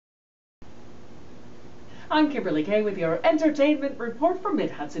I'm Kimberly Kay with your entertainment report from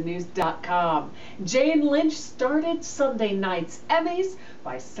MidHudsonNews.com. Jane Lynch started Sunday night's Emmys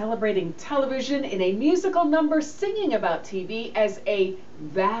by celebrating television in a musical number singing about TV as a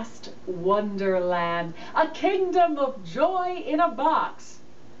vast wonderland, a kingdom of joy in a box.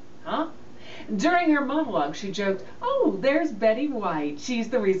 Huh? During her monologue, she joked, "Oh, there's Betty White. She's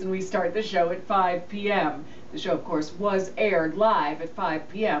the reason we start the show at 5 p.m. The show, of course, was aired live at 5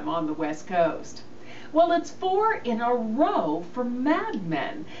 p.m. on the West Coast. Well, it's 4 in a row for Mad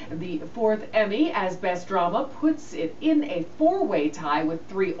Men. The 4th Emmy as Best Drama puts it in a 4-way tie with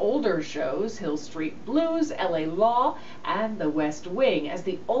 3 older shows, Hill Street Blues, LA Law, and The West Wing, as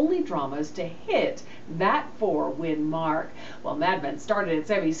the only dramas to hit that 4-win mark. Well, Mad Men started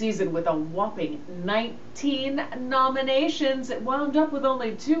its Emmy season with a whopping 19 nominations. It wound up with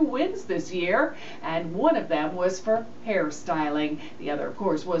only 2 wins this year, and one of them was for hairstyling. The other, of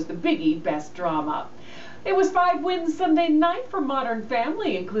course, was the biggie Best Drama. It was 5 wins Sunday night for Modern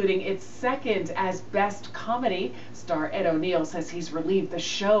Family, including its 2nd as Best Comedy. Star Ed O'Neill says he's relieved the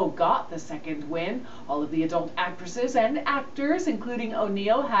show got the 2nd win. All of the adult actresses and actors, including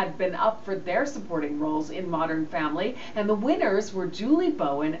O'Neill, had been up for their supporting roles in Modern Family, and the winners were Julie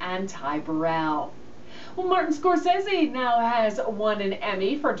Bowen and Ty Burrell. Well, Martin Scorsese now has won an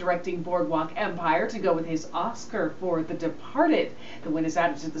Emmy for directing Boardwalk Empire to go with his Oscar for The Departed. The win is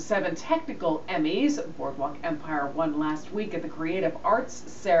added to the 7 technical Emmys Boardwalk Empire won last week at the Creative Arts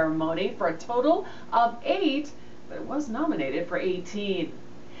ceremony for a total of 8, but it was nominated for 18.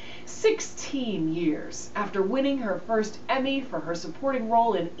 16 years after winning her first Emmy for her supporting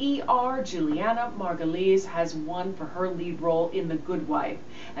role in ER, Julianna Margulies has won for her lead role in The Good Wife.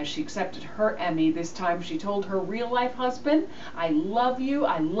 As she accepted her Emmy this time, she told her real-life husband, "I love you,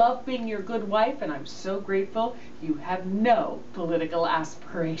 I love being your good wife, and I'm so grateful you have no political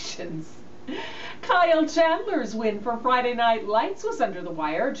aspirations." Kyle Chandler's win for Friday Night Lights was under the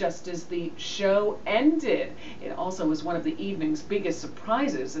wire just as the show ended. It also was one of the evening's biggest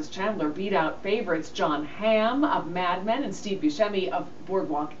surprises as Chandler beat out favorites Jon Hamm of Mad Men and Steve Buscemi of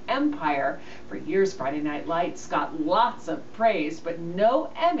Boardwalk Empire. For years, Friday Night Lights got lots of praise, but no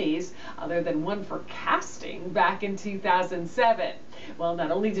Emmys other than one for casting back in 2007. Well,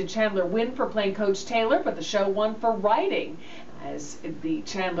 not only did Chandler win for playing Coach Taylor, but the show won for writing. As the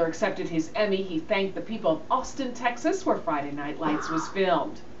Chandler accepted his Emmy, he thanked the people of Austin, Texas, where Friday Night Lights was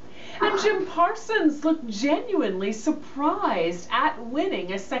filmed. And Jim Parsons looked genuinely surprised at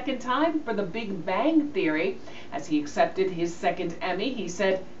winning a 2nd time for The Big Bang Theory. As he accepted his 2nd Emmy, he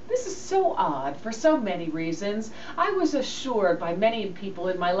said, "This is so odd for so many reasons. I was assured by many people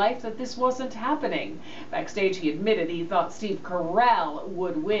in my life that this wasn't happening." Backstage, he admitted he thought Steve Carell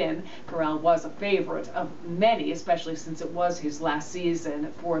would win. Carell was a favorite of many, especially since it was his last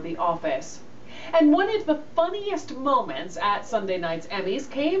season for The Office. And one of the funniest moments at Sunday night's Emmys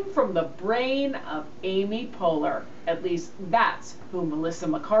came from the brain of Amy Poehler. At least that's who Melissa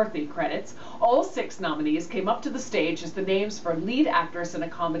McCarthy credits. All 6 nominees came up to the stage as the names for lead actress in a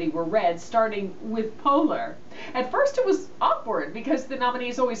comedy were read, starting with Poehler. At first it was awkward because the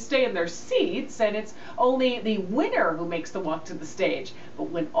nominees always stay in their seats and it's only the winner who makes the walk to the stage. But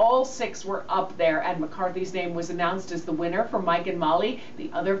when all 6 were up there and McCarthy's name was announced as the winner for Mike and Molly,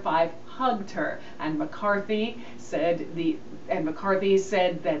 the other 5 hugged her, and McCarthy said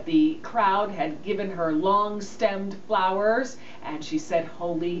that the crowd had given her long-stemmed flowers, and she said,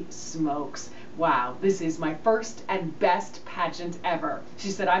 "Holy smokes. Wow, this is my first and best pageant ever." She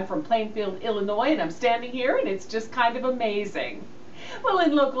said, "I'm from Plainfield, Illinois, and I'm standing here, and it's just kind of amazing." Well,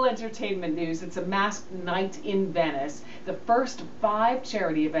 in local entertainment news, it's a masked night in Venice, the first of 5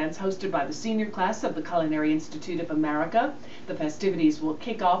 charity events hosted by the senior class of the Culinary Institute of America. The festivities will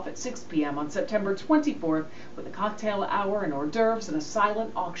kick off at 6 p.m. on September 24th with a cocktail hour and hors d'oeuvres and a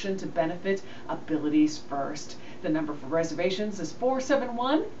silent auction to benefit Abilities First. The number for reservations is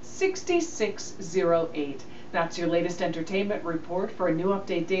 471-6608. That's your latest entertainment report. For a new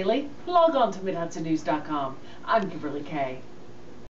update daily, log on to MidHudsonNews.com. I'm Kimberly Kay.